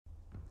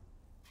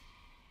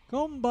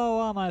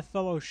Konbawa, my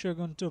fellow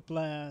Shogun 2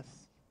 players,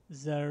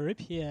 Zaript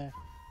here,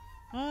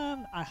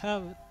 and I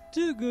have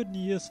two good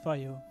news for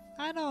you.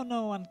 I know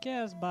no one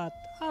cares, but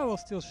I will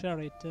still share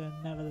it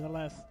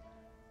nevertheless.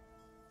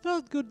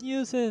 First good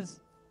news is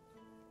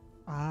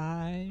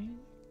I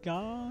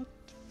got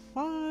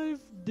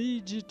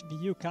 5-digit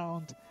view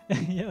count.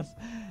 Yes,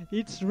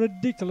 it's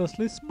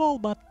ridiculously small,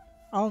 but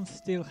I'm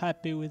still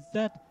happy with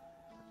that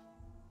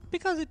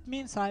because it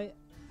means I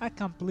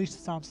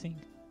accomplished something.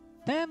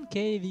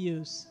 10k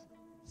views.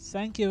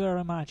 Thank you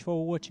very much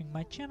for watching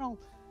my channel,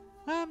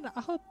 and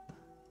I hope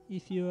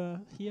if you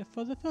are here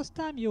for the first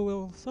time you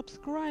will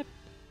subscribe,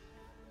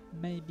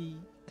 maybe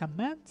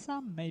comment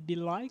some, maybe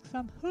like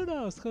some, who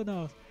knows.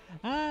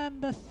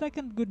 And the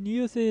second good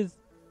news is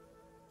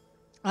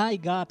I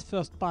got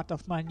first part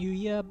of my new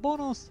year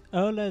bonus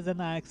earlier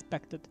than I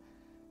expected.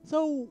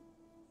 So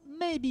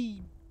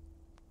maybe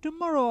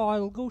tomorrow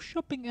I'll go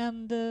shopping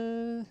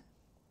and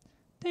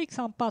take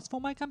some parts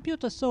for my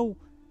computer, so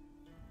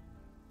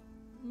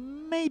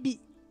maybe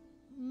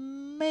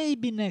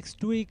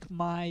next week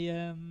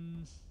my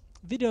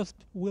videos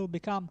will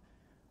become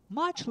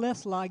much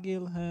less laggy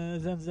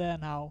than they are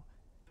now,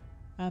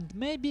 and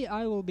maybe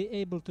I will be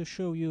able to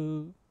show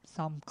you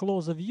some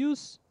closer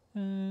views,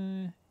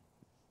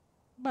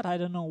 but I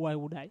don't know why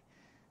would I,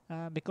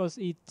 because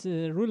it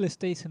really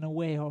stays in a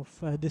way of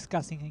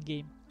discussing a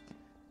game.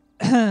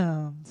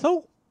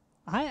 So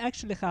I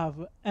actually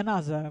have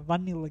another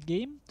vanilla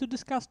game to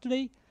discuss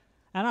today,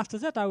 and after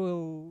that I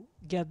will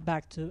get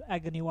back to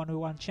Agony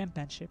 1v1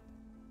 Championship.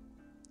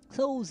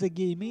 So the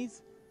game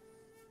is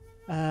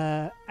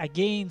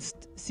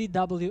against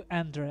CW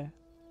Andre.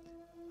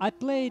 I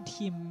played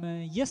him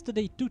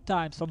yesterday 2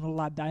 times on the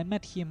lab. I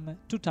met him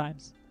 2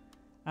 times,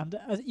 and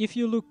if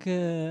you look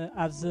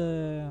at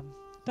the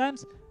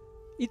times,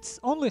 it's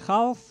only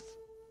half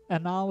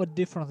an hour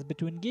difference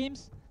between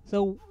games.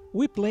 So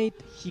we played,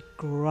 he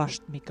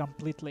crushed me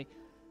completely.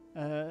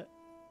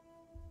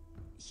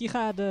 He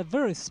had a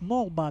very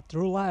small but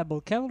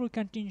reliable cavalry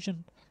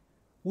contingent,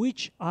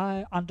 which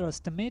I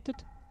underestimated.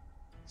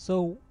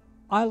 So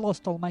I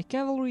lost all my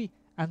cavalry,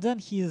 and then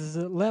his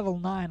level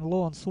 9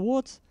 lawn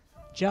swords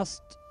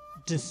just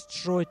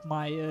destroyed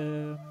my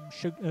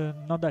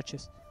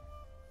Nodaches.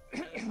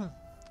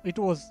 It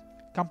was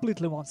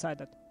completely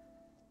one-sided.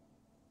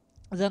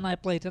 Then I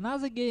played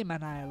another game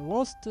and I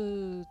lost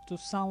to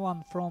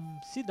someone from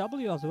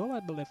CW as well, I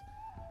believe.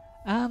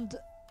 And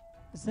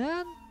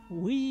then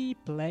we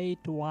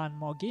played one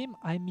more game.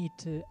 I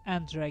meet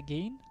Andre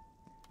again,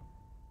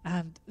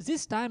 and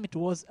this time it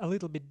was a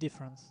little bit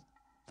different.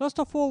 First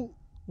of all,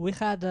 we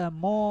had a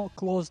more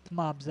closed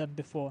map than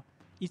before.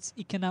 It's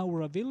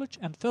Ikinaura village,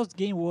 and first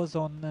game was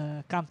on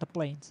Kanta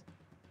Plains.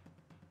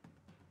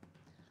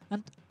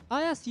 And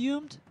I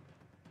assumed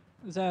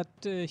that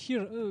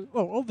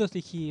well,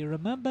 obviously he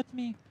remembered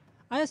me.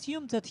 I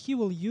assumed that he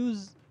will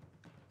use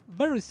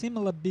very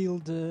similar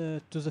build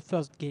to the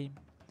first game.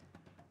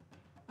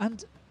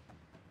 And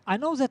I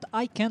know that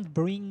I can't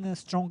bring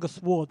stronger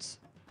swords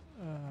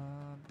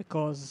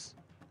because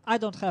I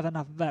don't have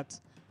enough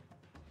vets.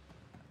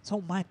 So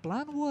my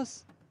plan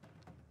was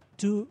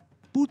to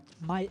put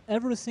my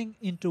everything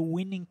into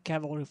winning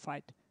cavalry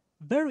fight.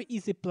 Very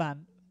easy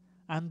plan,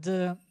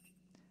 and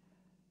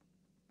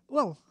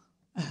well,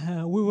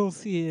 we will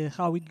see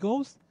how it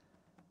goes.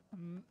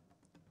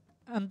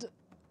 And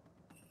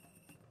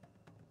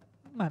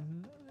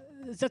man,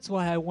 that's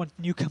why I want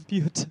new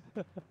computer.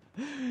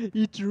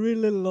 It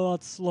really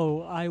loads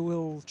slow. I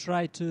will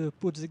try to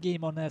put the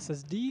game on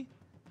SSD.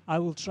 I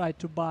will try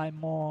to buy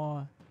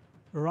more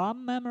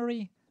RAM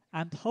memory,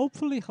 and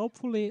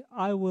hopefully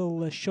I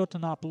will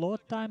shorten up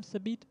load times a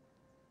bit.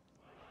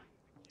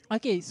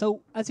 Okay,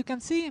 so as you can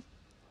see,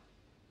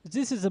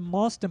 this is the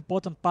most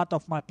important part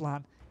of my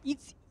plan.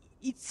 It's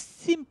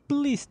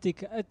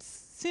simplistic. It's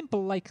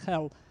simple like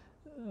hell.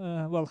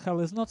 Well, hell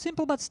is not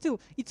simple, but still,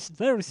 it's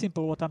very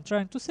simple what I'm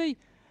trying to say.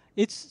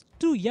 It's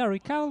 2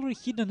 Yari cavalry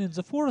hidden in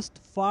the forest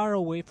far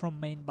away from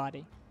main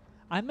body.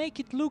 I make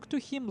it look to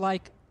him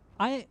like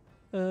I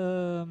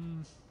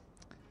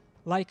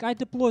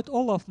deployed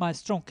all of my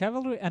strong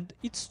cavalry, and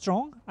it's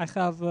strong. I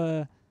have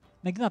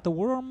Naginata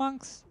warrior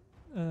monks,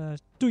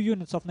 2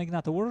 units of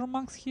Naginata warrior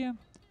monks here,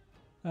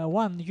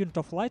 1 unit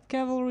of light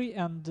cavalry,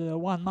 and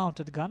 1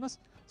 mounted gunners.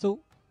 So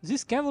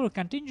this cavalry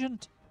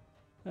contingent,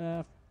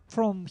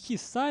 from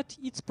his side,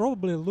 it's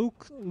probably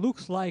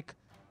looks like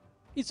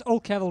it's all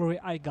cavalry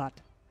I got.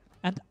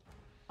 And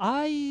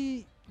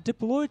I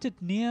deployed it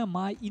near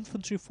my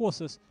infantry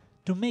forces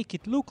to make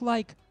it look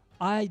like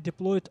I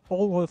deployed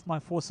all of my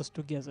forces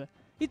together.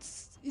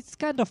 It's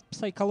kind of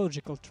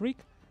psychological trick,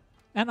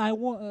 and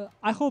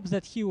I hope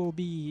that he will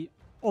be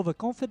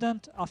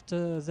overconfident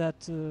after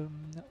that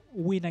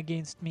win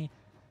against me,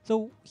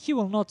 so he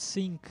will not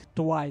think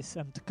twice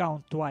and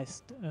count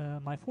twice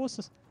my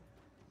forces.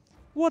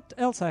 What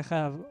else I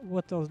have?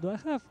 What else do I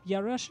have?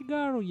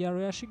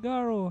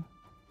 Yari-Ashigaru,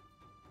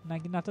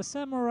 Naginata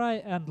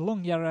Samurai, and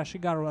Long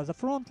Yari-Ashigaru as a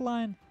front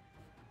line.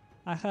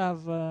 I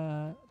have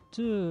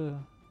 2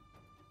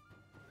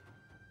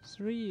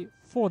 3,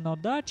 4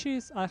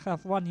 Nodachis. I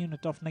have 1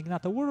 unit of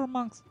Naginata Warrior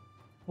Monks,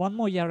 1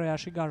 more Yari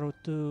Ashigaru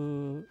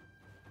to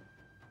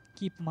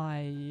keep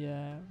my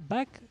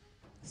back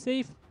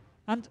safe,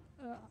 and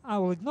I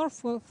will ignore.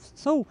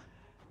 So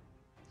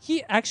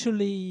he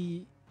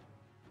actually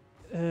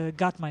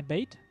got my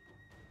bait.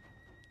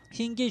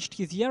 He engaged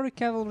his Yari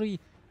cavalry,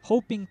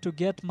 hoping to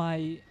get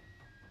my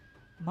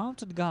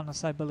mounted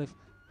gunners, I believe.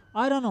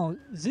 I don't know,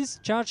 this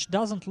charge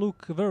doesn't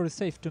look very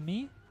safe to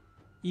me.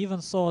 Even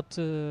thought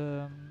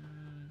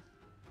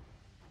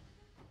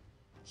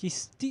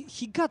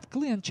he got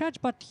clean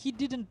charge, but he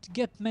didn't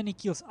get many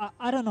kills.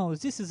 I don't know,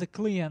 this is a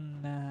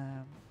clean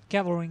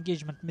cavalry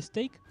engagement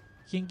mistake.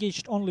 He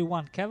engaged only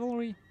 1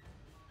 cavalry.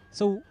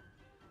 So,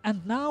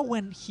 and now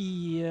when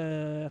he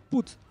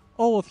put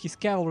all of his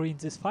cavalry in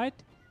this fight,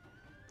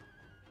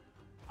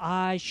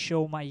 I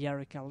show my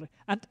Yari cavalry.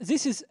 And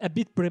this is a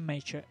bit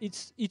premature.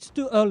 It's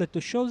too early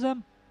to show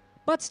them,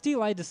 but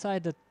still I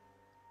decided,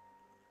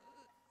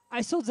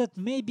 I thought that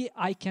maybe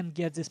I can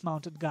get these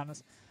mounted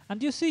gunners.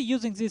 And you see,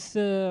 using this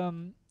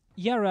Yari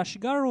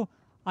Ashigaru,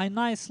 I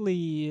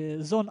nicely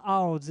zone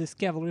out this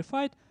cavalry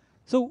fight.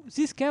 So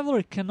this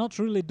cavalry cannot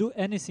really do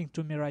anything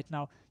to me right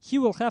now. He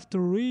will have to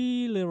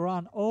really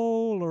run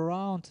all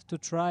around to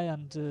try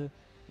and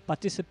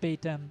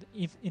participate in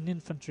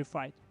infantry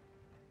fight.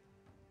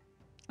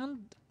 And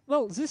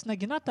well, this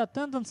Naginata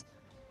attendance,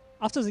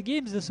 after the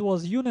game, this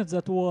was unit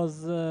that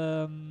was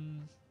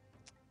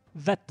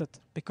vetted,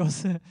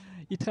 because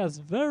it has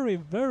very,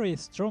 very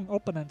strong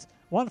opponents.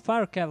 1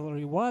 fire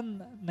cavalry,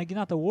 1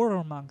 Naginata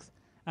warrior monks,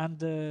 and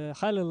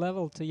highly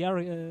leveled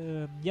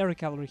Yari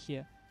cavalry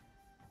here.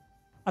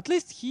 At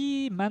least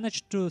he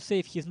managed to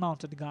save his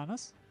mounted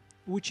gunners,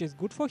 which is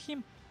good for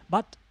him,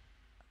 but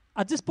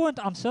at this point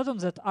I'm certain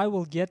that I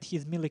will get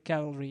his melee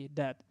cavalry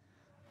dead.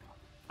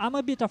 I'm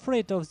a bit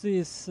afraid of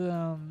this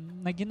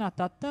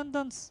Naginata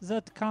attendants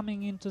that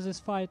coming into this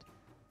fight,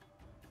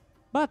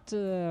 but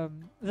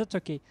that's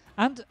okay.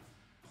 And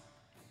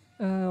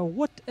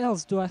what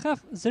else do I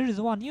have? There is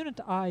 1 unit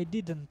I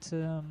didn't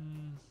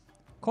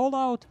call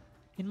out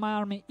in my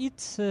army.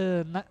 It's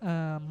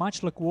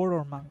Matchlock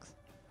Warrior Monks.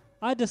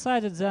 I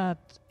decided that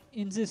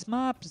in this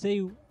map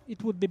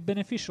it would be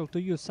beneficial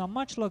to use some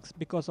Matchlocks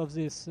because of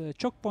these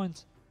choke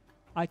points.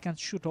 I can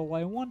shoot all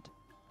I want.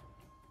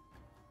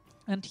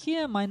 And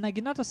here my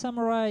Naginata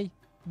Samurai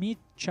meet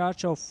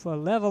charge of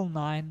level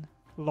 9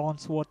 Lone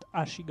Sword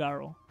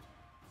Ashigaru.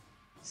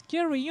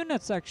 Scary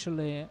units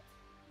actually,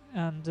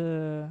 and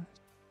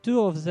 2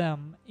 of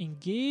them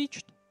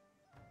engaged.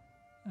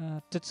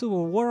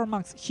 Tetsuo Warrior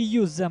Monks, he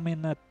used them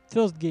in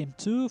first game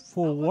too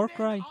for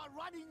Warcry.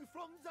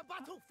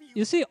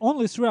 You see,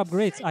 only 3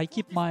 upgrades. I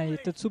keep my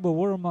Tetsubo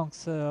Warrior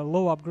Monks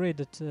low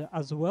upgraded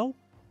as well.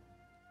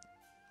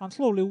 I'm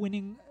slowly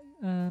winning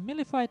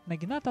melee fight,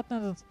 Naginata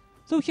attendants.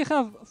 So he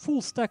have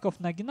full stack of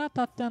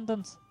Naginata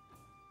attendants,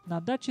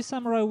 Nadachi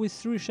Samurai with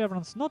 3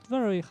 chevrons, not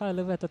very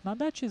highly vetted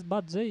Nadachis,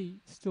 but they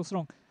still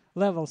strong.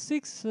 Level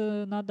 6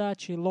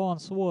 Nadachi, Lone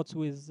Swords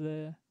with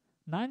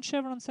 9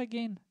 chevrons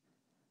again.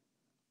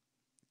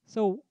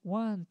 So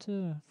 1,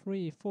 2,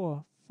 3,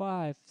 4,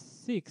 5,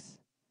 6,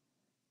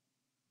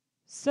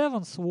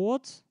 7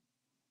 swords.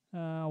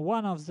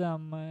 1 of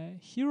them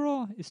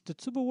hero is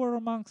Tetsubo Warrior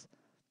Monks,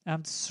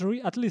 and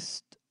 3, at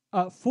least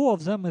 4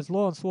 of them is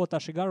Lone Sword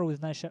Ashigaru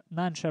with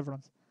 9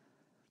 chevrons.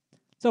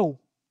 So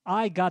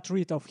I got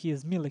rid of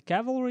his melee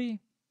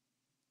cavalry,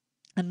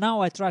 and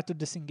now I try to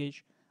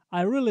disengage.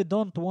 I really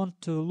don't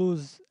want to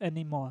lose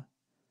anymore,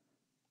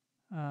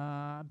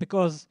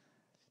 because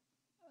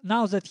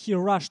now that he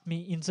rushed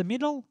me in the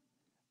middle,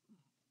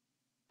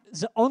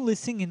 the only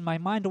thing in my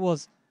mind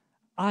was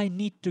I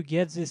need to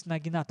get this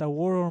Naginata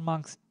Warrior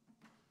Monks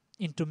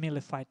into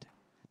melee fight,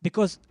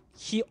 because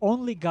he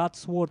only got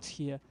swords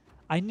here.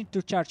 I need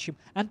to charge him,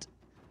 and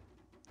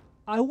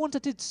I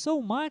wanted it so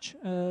much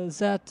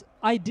that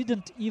I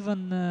didn't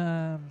even...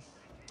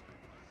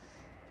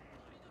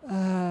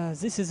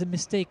 this is a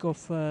mistake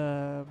of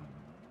a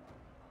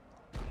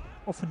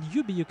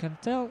newbie, you can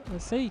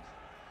say.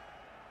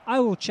 I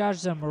will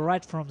charge them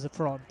right from the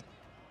front.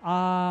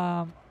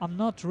 I'm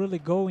not really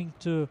going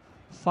to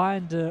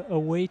find a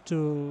way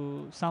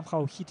to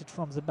somehow hit it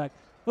from the back.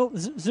 Well,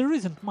 there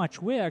isn't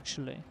much way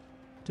actually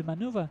to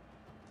maneuver.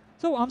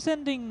 So I'm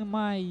sending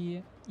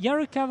my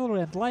Yari cavalry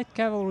and light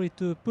cavalry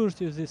to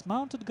pursue these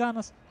mounted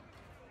gunners.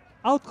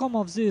 Outcome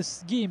of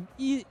this game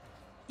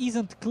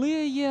isn't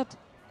clear yet,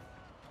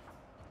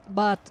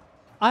 but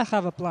I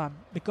have a plan,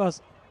 because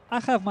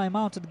I have my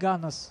mounted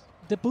gunners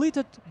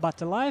depleted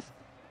but alive,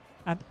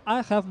 and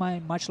I have my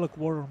Matchlock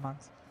Warrior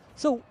Monks.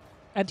 So,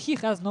 and he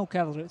has no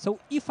cavalry. So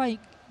if I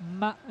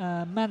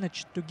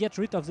manage to get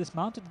rid of these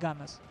mounted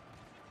gunners,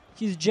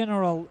 his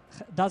general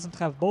doesn't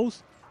have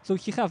bows, so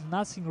he have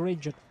nothing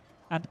ranged,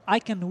 and I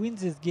can win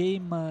this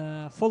game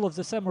Fall of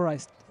the Samurai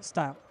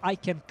style. I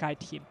can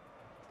kite him.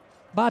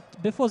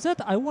 But before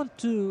that, I want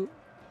to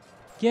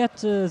get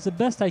the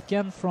best I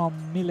can from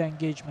melee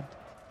engagement.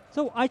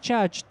 So I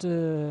charged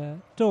 2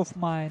 of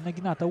my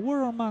Naginata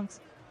Warrior Monks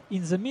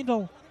in the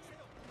middle.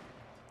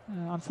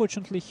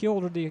 Unfortunately, he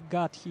already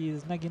got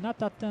his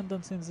Naginata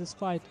attendants in this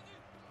fight.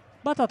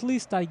 But at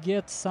least I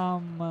get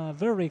some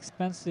very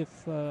expensive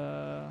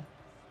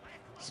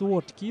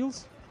sword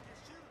kills.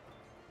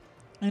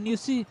 And you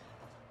see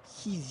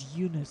his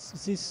units.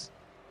 This,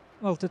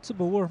 well,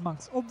 Tetsubo War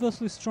Monks,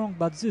 obviously strong,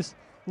 but this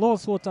Lord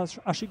Sword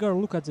Ashigaru,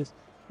 look at this.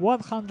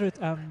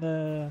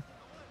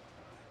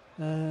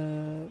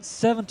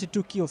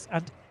 172 kills.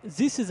 And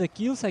this is the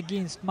kills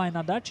against my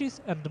Nadachis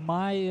and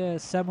my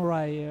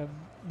samurai,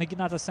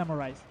 Naginata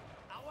samurais.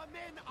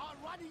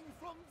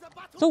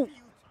 So,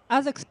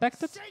 as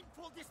expected,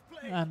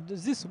 and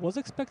this was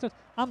expected,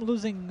 I'm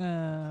losing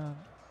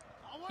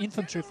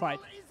infantry fight.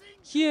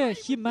 Here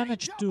he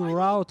managed to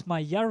rout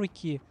my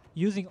Yariki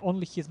using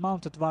only his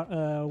mounted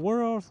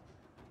warriors.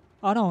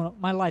 Oh no,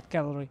 my light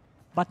cavalry.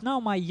 But now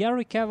my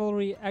Yari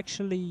cavalry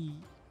actually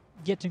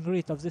getting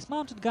rid of these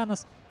mounted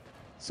gunners.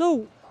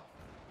 So,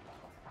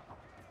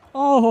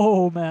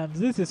 oh man,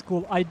 this is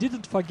cool. I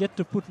didn't forget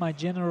to put my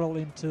general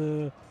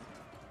into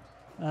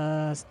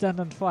stand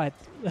and fight.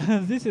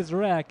 This is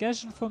rare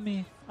occasion for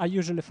me. I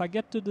usually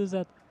forget to do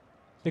that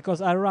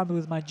because I run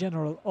with my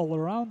general all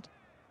around.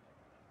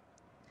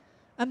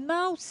 And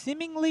now,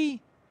 seemingly,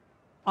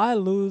 I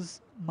lose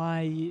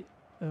my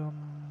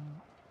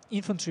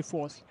infantry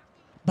force.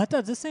 But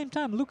at the same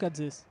time, look at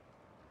this.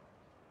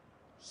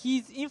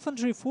 His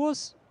infantry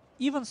force,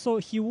 even so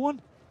he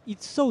won,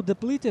 it's so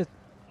depleted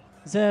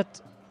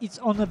that it's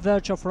on the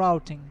verge of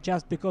routing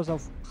just because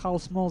of how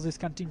small this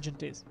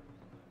contingent is.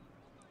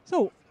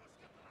 So,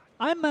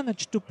 I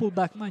managed to pull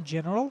back my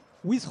general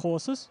with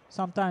horses.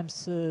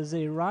 Sometimes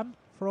they run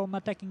from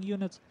attacking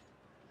units.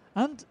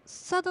 And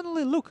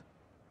suddenly, look,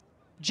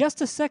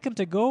 just a second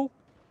ago,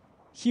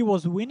 he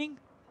was winning,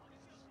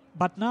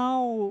 but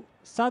now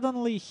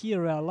suddenly he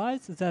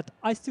realized that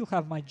I still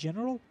have my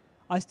general,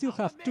 I still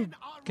have 2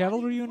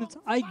 cavalry units,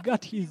 I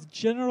got his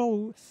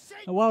general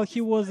while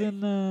he was in...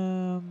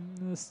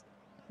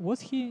 was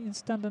he in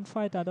stand and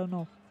fight? I don't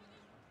know.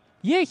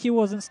 Yeah, he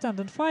was in stand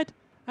and fight,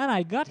 and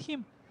I got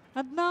him,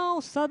 and now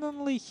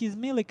suddenly his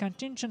melee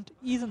contingent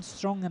isn't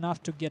strong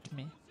enough to get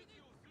me.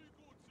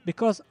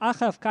 Because I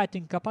have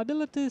kiting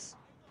capabilities,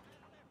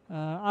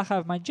 I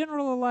have my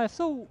general alive,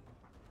 so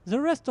the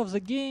rest of the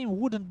game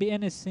wouldn't be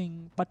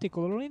anything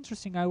particularly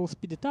interesting. I will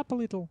speed it up a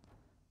little.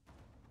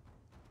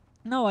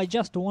 Now I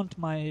just want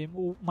my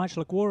much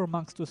like Warrior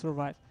Monks to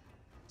survive.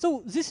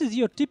 So this is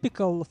your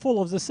typical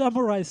Fall of the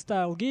Samurai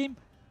style game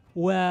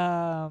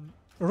where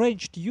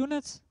ranged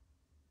units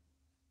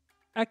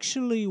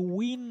actually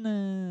win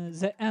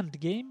the end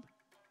game,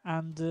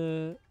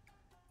 and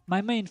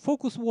my main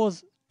focus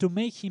was to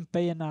make him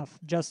pay enough.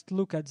 Just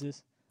look at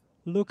this.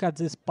 Look at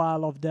this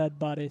pile of dead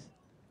bodies.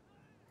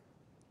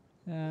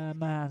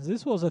 Man,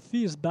 this was a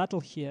fierce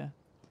battle here.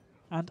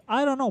 And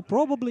I don't know,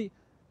 probably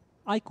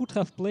I could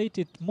have played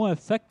it more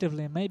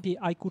effectively. Maybe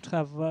I could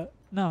have...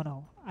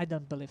 no, I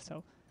don't believe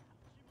so.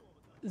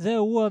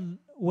 There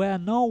were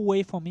no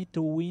way for me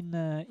to win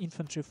an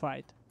infantry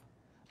fight.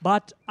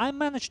 But I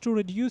managed to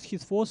reduce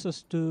his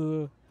forces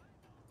to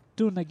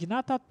 2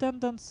 Naginata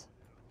attendants,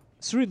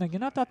 3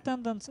 Naginata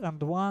attendants,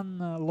 and 1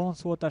 Lone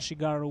Sword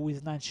Ashigaru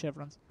with 9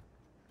 chevrons.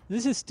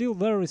 This is still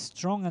very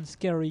strong and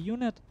scary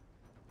unit,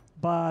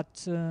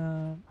 but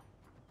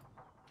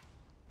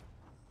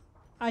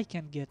I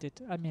can get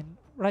it. I mean,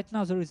 right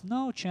now there is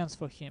no chance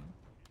for him.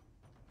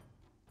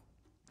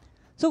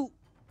 So,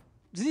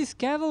 this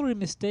cavalry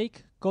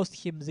mistake cost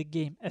him the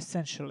game,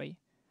 essentially.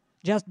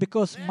 Just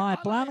because my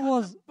plan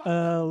was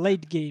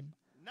late game.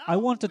 I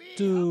wanted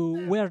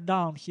to wear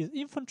down his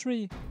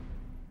infantry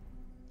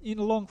in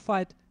a long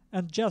fight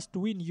and just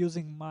win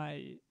using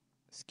my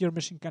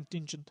skirmishing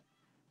contingent.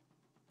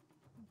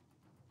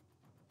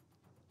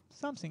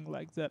 Something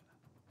like that.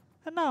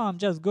 And now I'm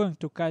just going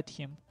to kite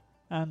him.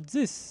 And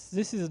this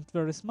isn't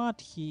very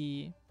smart.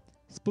 He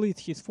split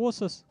his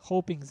forces,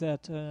 hoping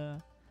that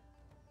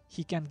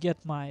he can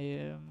get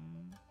my...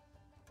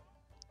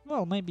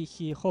 well, maybe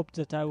he hoped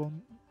that I will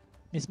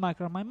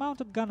mismicro my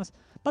mounted gunners.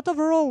 But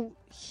overall,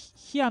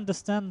 he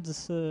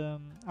understands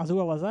as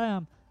well as I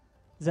am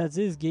that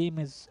this game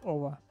is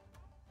over.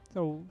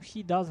 So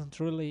he doesn't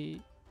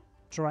really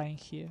trying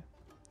here.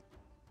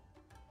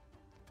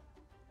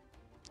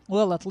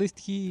 Well, at least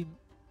he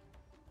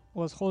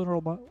was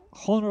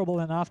honorable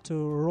enough to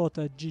wrote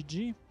a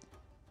GG.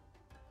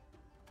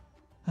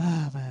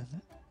 Ah, man.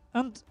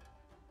 And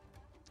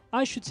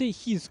I should say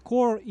his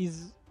score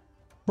is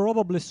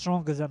probably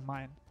stronger than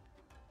mine.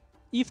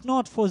 If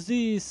not for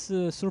this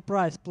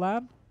surprise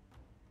plan,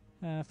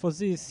 for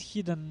this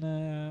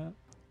hidden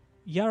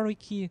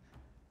Yariki,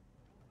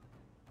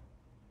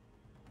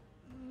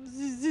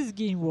 this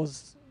game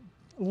was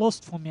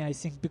lost for me, I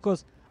think,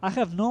 because I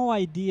have no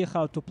idea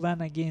how to plan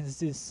against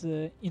this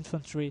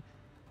infantry.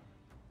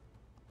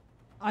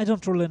 I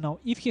don't really know.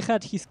 If he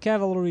had his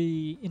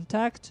cavalry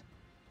intact,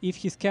 if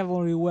his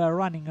cavalry were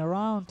running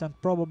around and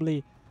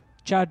probably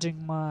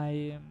charging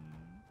my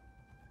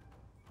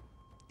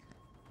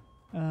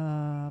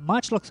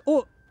matchlocks,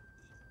 oh,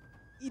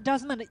 it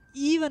doesn't matter.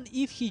 Even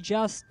if he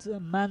just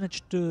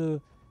managed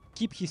to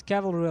keep his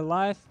cavalry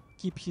alive,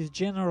 keep his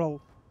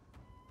general.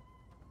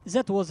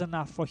 That was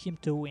enough for him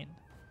to win.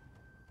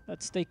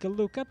 Let's take a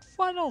look at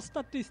final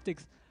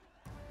statistics.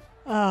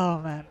 Oh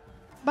man.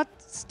 But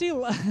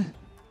still,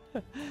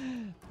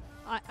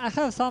 I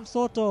have some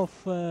sort of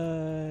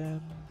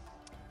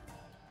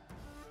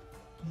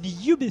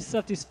newbie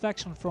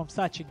satisfaction from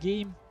such a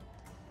game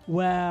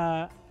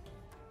where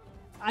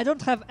I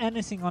don't have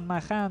anything on my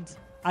hands.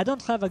 I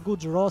don't have a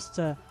good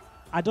roster.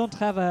 I don't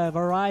have a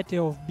variety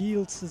of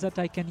builds that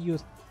I can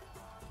use.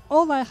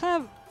 All I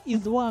have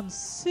is one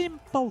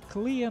simple,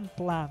 clean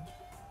plan.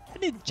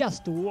 And it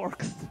just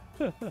works.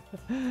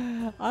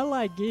 I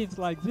like games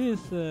like this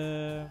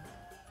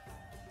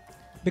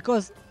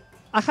because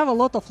I have a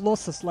lot of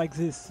losses like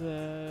this.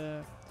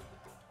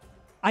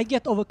 I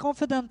get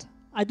overconfident.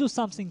 I do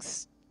something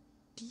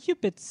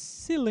stupid,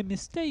 silly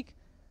mistake,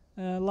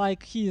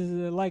 like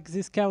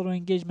this cavalry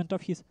engagement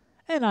of his,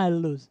 and I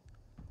lose.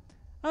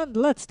 And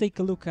let's take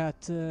a look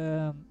at.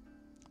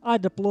 I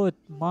deployed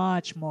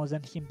much more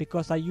than him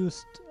because I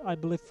used, I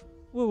believe,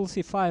 we will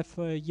see 5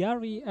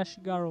 Yari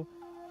Ashigaru,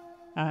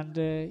 and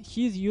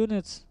his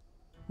units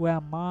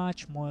were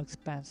much more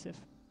expensive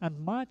and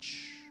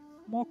much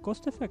more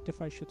cost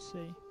effective, I should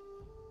say.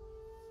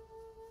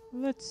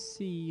 Let's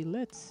see.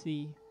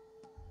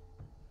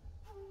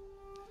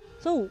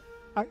 So,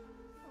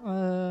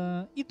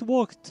 it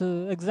worked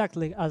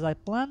exactly as I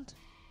planned.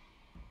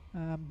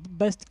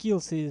 Best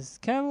kills is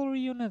cavalry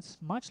units,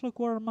 much like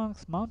warrior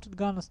monks, mounted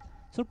gunners.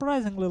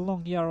 Surprisingly,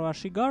 long Yaro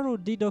Ashigaru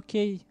did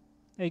okay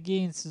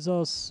against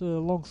those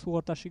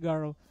longsword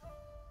Ashigaru.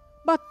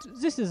 But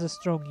this is a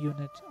strong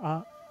unit.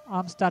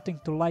 I'm starting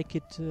to like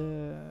it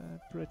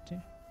pretty.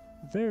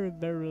 Very,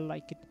 very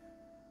like it.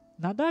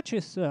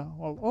 Nadachis,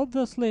 well,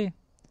 obviously.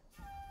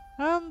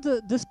 And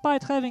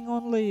despite having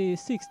only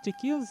 60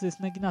 kills, this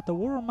Naginata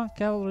warrior monk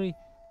cavalry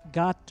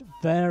got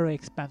very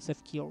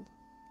expensive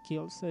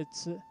kills.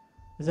 It's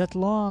that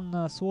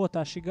long sword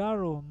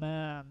Ashigaru,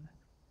 man.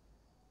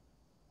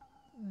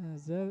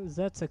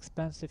 That's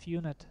expensive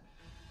unit.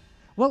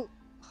 Well,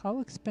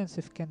 how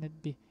expensive can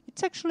it be?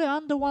 It's actually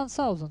under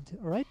 1000,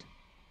 right?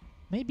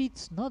 Maybe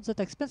it's not that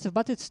expensive,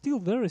 but it's still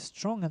very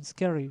strong and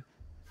scary.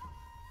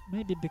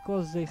 Maybe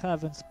because they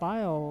have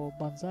Inspire or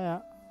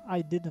Banzai,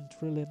 I didn't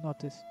really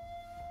notice.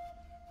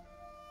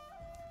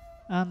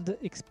 And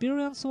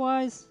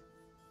experience-wise,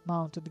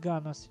 mounted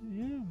gunners,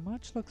 yeah,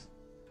 much looks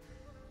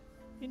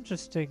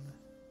interesting.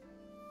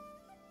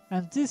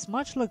 And this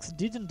Matchlocks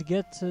didn't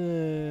get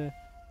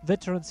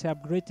veterancy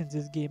upgrade in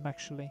this game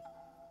actually.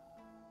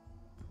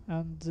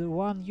 And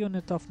one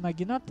unit of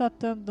Naginata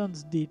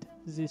attendants did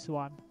this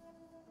one.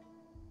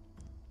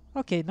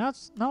 Okay, now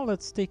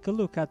let's take a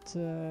look at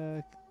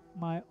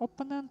my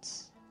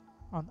opponents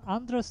on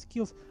Andra's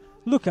skills.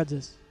 Look at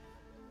this.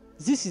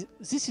 This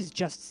is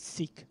just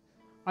sick.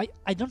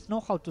 I don't know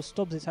how to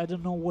stop this. I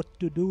don't know what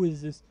to do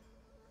with this.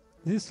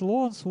 This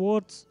long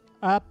sword's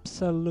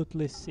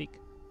absolutely sick.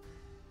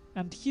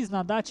 And his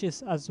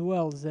Nadachis as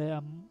well, they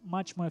are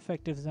much more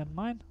effective than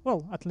mine.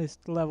 Well, at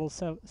least level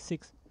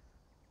 6.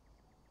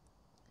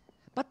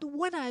 But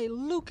when I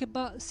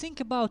think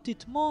about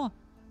it more,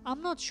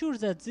 I'm not sure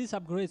that this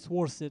upgrade's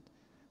worth it.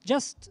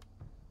 Just,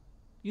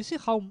 you see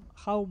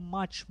how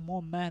much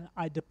more men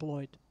I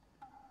deployed.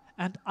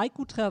 And I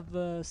could have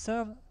well,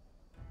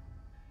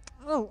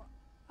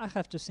 I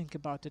have to think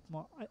about it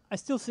more. I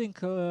still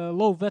think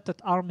low-vetted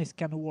armies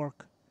can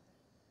work.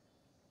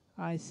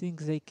 I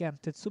think they can.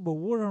 Tetsubo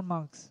warrior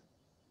monks.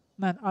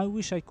 Man, I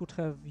wish I could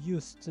have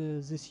used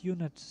this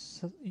unit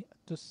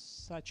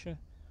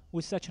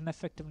with such an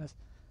effectiveness.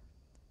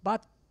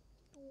 But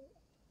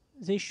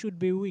they should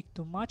be weak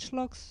to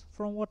matchlocks,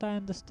 from what I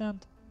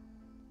understand.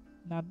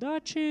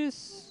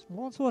 Nadachis,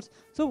 long swords.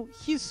 So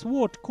his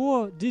sword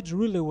core did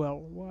really well.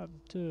 1,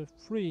 2,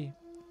 3,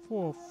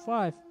 4,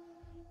 5,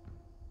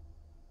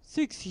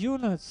 6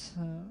 units.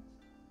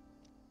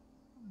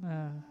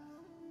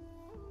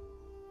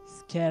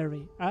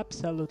 Scary,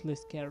 absolutely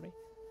scary.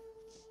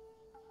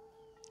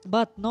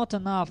 But not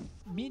enough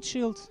mid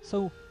shields.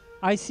 So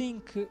I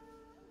think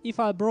if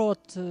I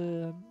brought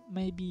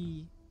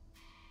maybe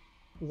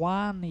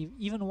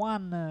even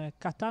one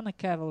katana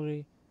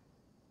cavalry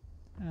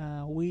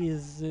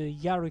with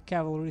Yari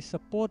cavalry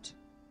support,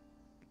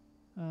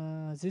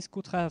 this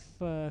could have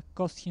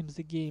cost him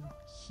the game.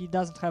 He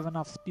doesn't have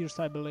enough spears,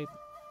 I believe.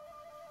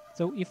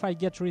 So if I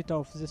get rid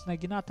of this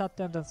Naginata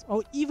attendants,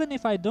 or even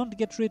if I don't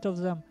get rid of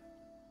them,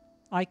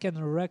 I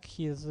can wreck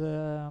his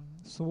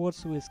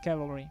swords with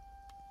cavalry.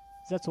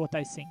 That's what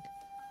I think.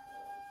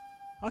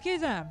 Okay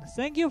then,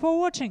 thank you for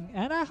watching,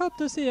 and I hope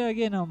to see you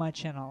again on my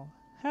channel.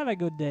 Have a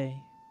good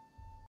day.